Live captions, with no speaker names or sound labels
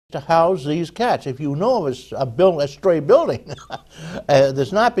to house these cats. If you know of a stray building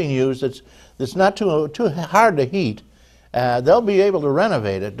that's not being used, that's not too hard to heat, they'll be able to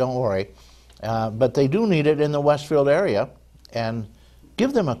renovate it, don't worry. But they do need it in the Westfield area. And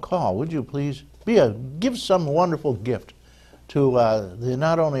give them a call, would you please? Give some wonderful gift to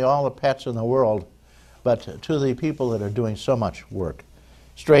not only all the pets in the world, but to the people that are doing so much work.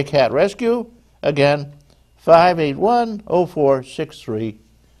 Stray Cat Rescue, again, 581-0463.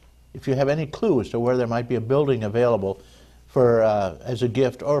 If you have any clue as to where there might be a building available for as a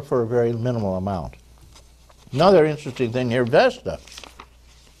gift or for a very minimal amount. Another interesting thing here, Vesta.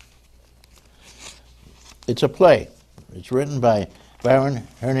 It's a play. It's written by Byron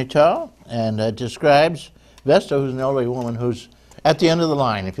Hernital, and it describes Vesta, who's an elderly woman who's at the end of the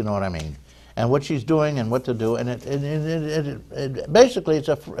line, if you know what I mean, and what she's doing and what to do. And basically, it's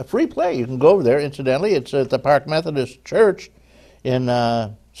a free play. You can go over there. Incidentally, it's at the Park Methodist Church in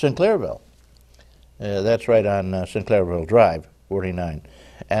Sinclairville. That's right on Sinclairville Drive, 49.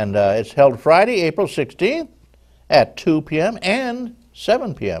 And it's held Friday, April 16th at 2 p.m. and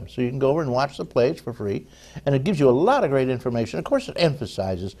 7 p.m. So you can go over and watch the plays for free. And it gives you a lot of great information. Of course, it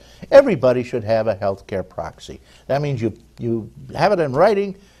emphasizes everybody should have a health care proxy. That means you have it in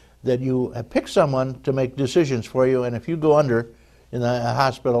writing that you pick someone to make decisions for you. And if you go under in a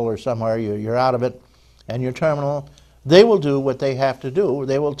hospital or somewhere, you're out of it, and you're terminal, they will do what they have to do.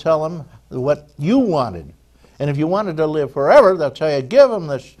 They will tell them what you wanted. And if you wanted to live forever, they'll tell you, give them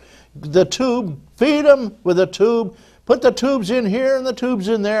the tube, feed them with a tube, put the tubes in here and the tubes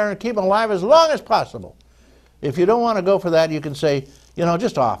in there, and keep them alive as long as possible. If you don't want to go for that, you can say, you know,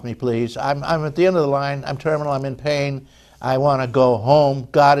 just off me, please. I'm at the end of the line. I'm terminal. I'm in pain. I want to go home.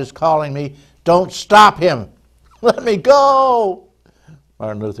 God is calling me. Don't stop him. Let me go.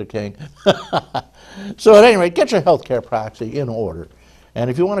 Martin Luther King. So at any rate, get your health care proxy in order. And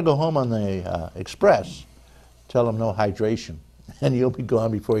if you want to go home on the express, tell them no hydration, and you'll be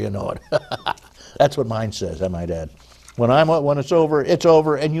gone before you know it. That's what mine says, I might add. When it's over,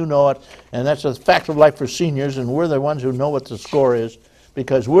 and you know it. And that's a fact of life for seniors, and we're the ones who know what the score is,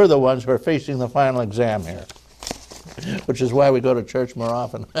 because we're the ones who are facing the final exam here, which is why we go to church more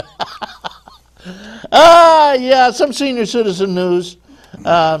often. Yeah, some senior citizen news.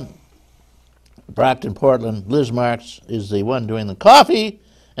 Brockton, Portland, Liz Marks is the one doing the coffee,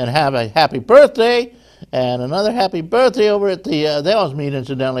 and have a happy birthday, and another happy birthday over at the, they always meet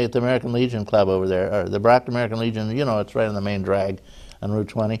incidentally at the American Legion Club over there, or the Brockton American Legion, you know, it's right on the main drag on Route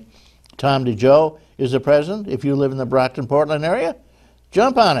 20. Tom DeJoe is the president. If you live in the Brockton, Portland area,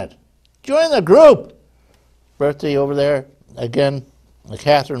 jump on it. Join the group. Birthday over there, again,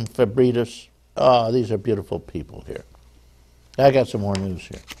 Catherine Fabritas. Oh, these are beautiful people here. I got some more news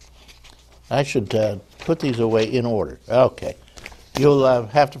here. I should put these away in order. Okay. You'll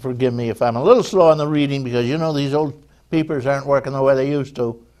have to forgive me if I'm a little slow on the reading, because you know these old peepers aren't working the way they used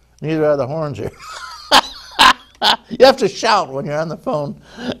to. Neither are the horns here. You have to shout when you're on the phone.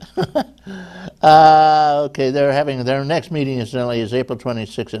 Okay, they're having their next meeting incidentally is April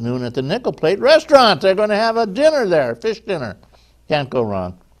 26th at noon at the Nickel Plate Restaurant. They're going to have a dinner there, fish dinner. Can't go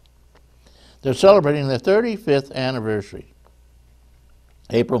wrong. They're celebrating their 35th anniversary.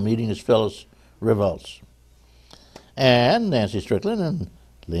 April meeting is Phyllis Revolts. And Nancy Strickland and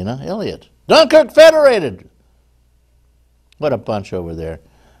Lena Elliott. Dunkirk Federated. What a bunch over there.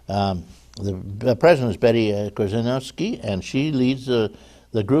 The president is Betty Korzenowski, and she leads the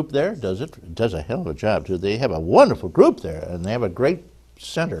group there. Does a hell of a job too. They have a wonderful group there, and they have a great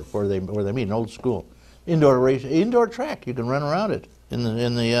center where they meet, an old school, indoor track. You can run around it in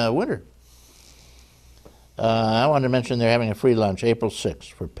the winter. I wanted to mention they're having a free lunch April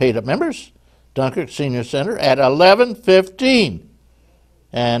 6th for paid-up members, Dunkirk Senior Center at 11:15.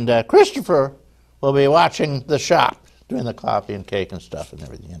 And Christopher will be watching the shop, doing the coffee and cake and stuff and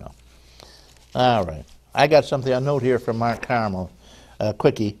everything, you know. All right. I got something, a note here from Mark Carmel,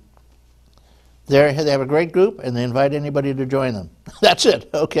 quickie. They have a great group, and they invite anybody to join them. That's it,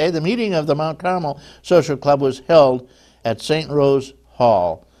 okay? The meeting of the Mount Carmel Social Club was held at St. Rose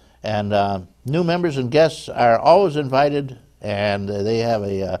Hall. And new members and guests are always invited, and they have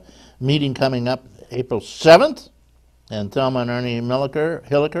a meeting coming up April 7th, and Thelma and Ernie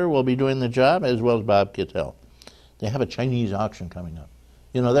Hilliker will be doing the job, as well as Bob Kittel. They have a Chinese auction coming up.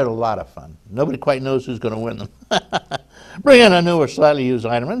 You know, they're a lot of fun. Nobody quite knows who's going to win them. Bring in a new or slightly used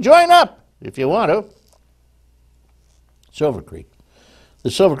item and join up if you want to. Silver Creek.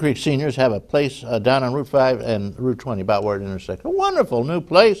 The Silver Creek seniors have a place down on Route 5 and Route 20, about where it intersects. A wonderful new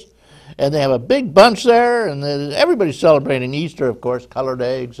place. And they have a big bunch there, and everybody's celebrating Easter, of course, colored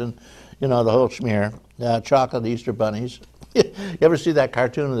eggs and, you know, the whole schmear. Chocolate Easter bunnies. You ever see that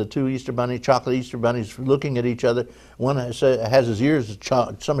cartoon of the two Easter bunnies, chocolate Easter bunnies, looking at each other? One has his ears,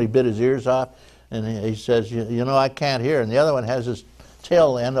 somebody bit his ears off, and he says, you know, I can't hear. And the other one has his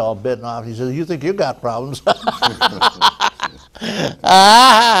tail end all bitten off. He says, you think you got problems?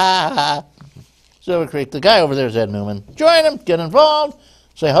 Silver Creek, the guy over there is Ed Newman. Join them, get involved,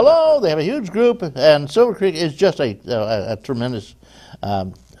 say hello. They have a huge group, and Silver Creek is just a tremendous.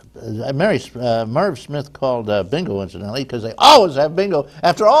 Merv Smith called bingo, incidentally, because they always have bingo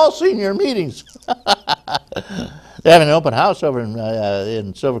after all senior meetings. They have an open house over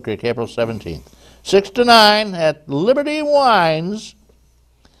in Silver Creek, April 17th. 6 to 9 at Liberty Wines.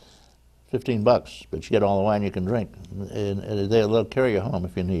 $15, but you get all the wine you can drink. And they'll carry you home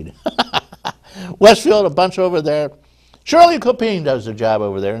if you need. Westfield, a bunch over there. Shirley Copine does the job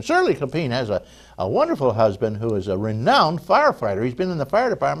over there. And Shirley Copine has a wonderful husband who is a renowned firefighter. He's been in the fire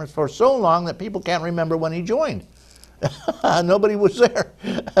department for so long that people can't remember when he joined. Nobody was there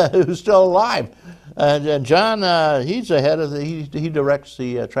who's still alive. And John, he's the head of he directs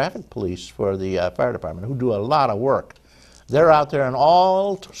the traffic police for the fire department, who do a lot of work. They're out there in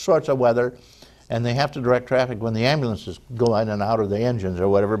all sorts of weather, and they have to direct traffic when the ambulances go in and out of the engines or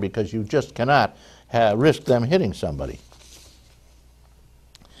whatever, because you just cannot risk them hitting somebody.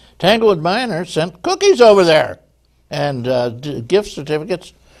 Tanglewood Minor sent cookies over there and gift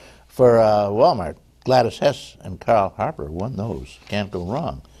certificates for Walmart. Gladys Hess and Carl Harper won those. Can't go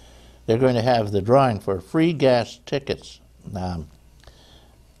wrong. They're going to have the drawing for free gas tickets.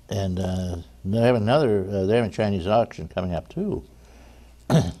 And they have they have a Chinese auction coming up too.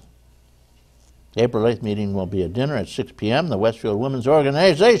 April 8th meeting will be a dinner at 6 p.m. The Westfield Women's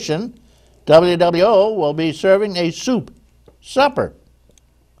Organization, WWO, will be serving a soup supper.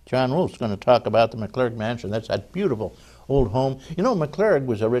 John Wolf's going to talk about the McClurg Mansion. That's that beautiful old home. You know, McClurg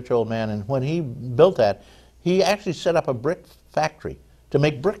was a rich old man, and when he built that, he actually set up a brick factory to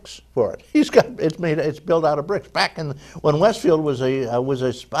make bricks for it. It's built out of bricks. Back when Westfield was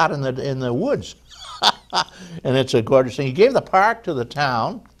a spot in the woods, and it's a gorgeous thing. He gave the park to the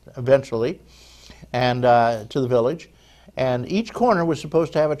town eventually, and to the village, and each corner was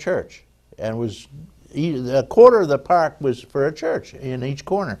supposed to have a church, and a quarter of the park was for a church in each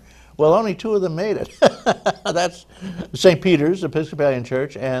corner. Well, only 2 of them made it. That's St. Peter's Episcopalian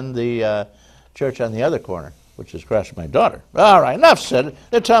Church and the church on the other corner, which is across from my daughter. All right, enough said.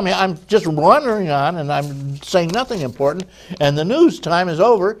 They're telling me I'm just wandering on and I'm saying nothing important, and the news time is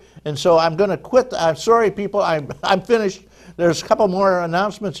over, and so I'm going to quit. I'm sorry, people. I'm finished. There's a couple more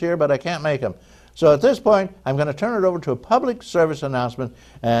announcements here, but I can't make them. So at this point, I'm going to turn it over to a public service announcement,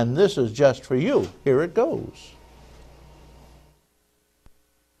 and this is just for you. Here it goes.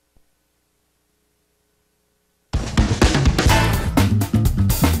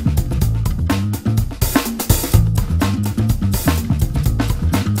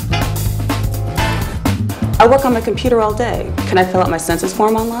 I work on my computer all day. Can I fill out my census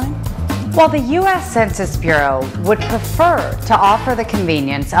form online? While the U.S. Census Bureau would prefer to offer the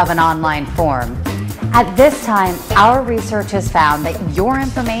convenience of an online form, at this time, our research has found that your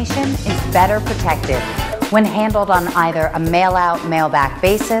information is better protected when handled on either a mail-out, mail-back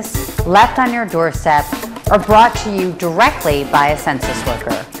basis, left on your doorstep, or brought to you directly by a census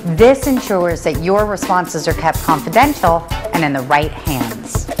worker. This ensures that your responses are kept confidential and in the right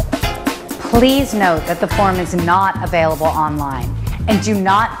hands. Please note that the form is not available online, and do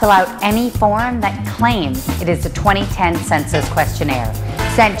not fill out any form that claims it is the 2010 Census Questionnaire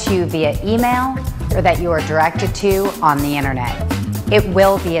sent to you via email or that you are directed to on the internet. It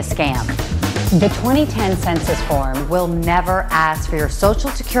will be a scam. The 2010 census form will never ask for your social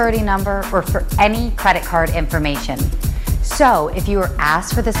security number or for any credit card information. So if you are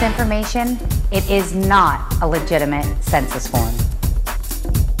asked for this information, it is not a legitimate census form.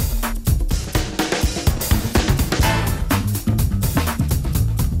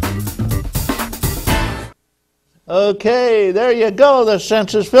 Okay, there you go, the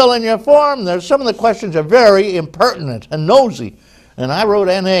census. Fill in your form. Some of the questions are very impertinent and nosy. And I wrote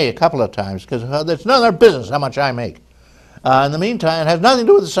NA a couple of times because it's none of their business how much I make. In the meantime, it has nothing to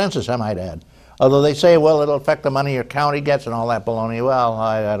do with the census, I might add. Although they say, well, it'll affect the money your county gets and all that baloney. Well,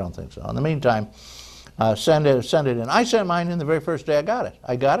 I don't think so. In the meantime, send it in. I sent mine in the very first day I got it.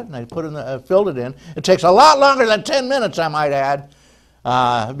 I got it and I filled it in. It takes a lot longer than 10 minutes, I might add.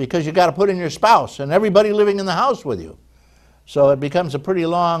 Because you got to put in your spouse and everybody living in the house with you. So it becomes a pretty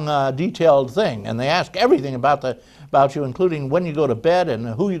long, detailed thing. And they ask everything about you, including when you go to bed and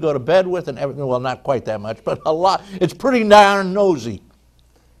who you go to bed with and everything. Well, not quite that much, but a lot. It's pretty darn nosy.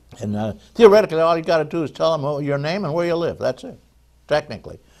 And theoretically, all you got to do is tell them your name and where you live. That's it,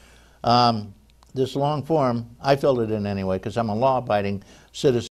 technically. this long form, I filled it in anyway because I'm a law-abiding citizen.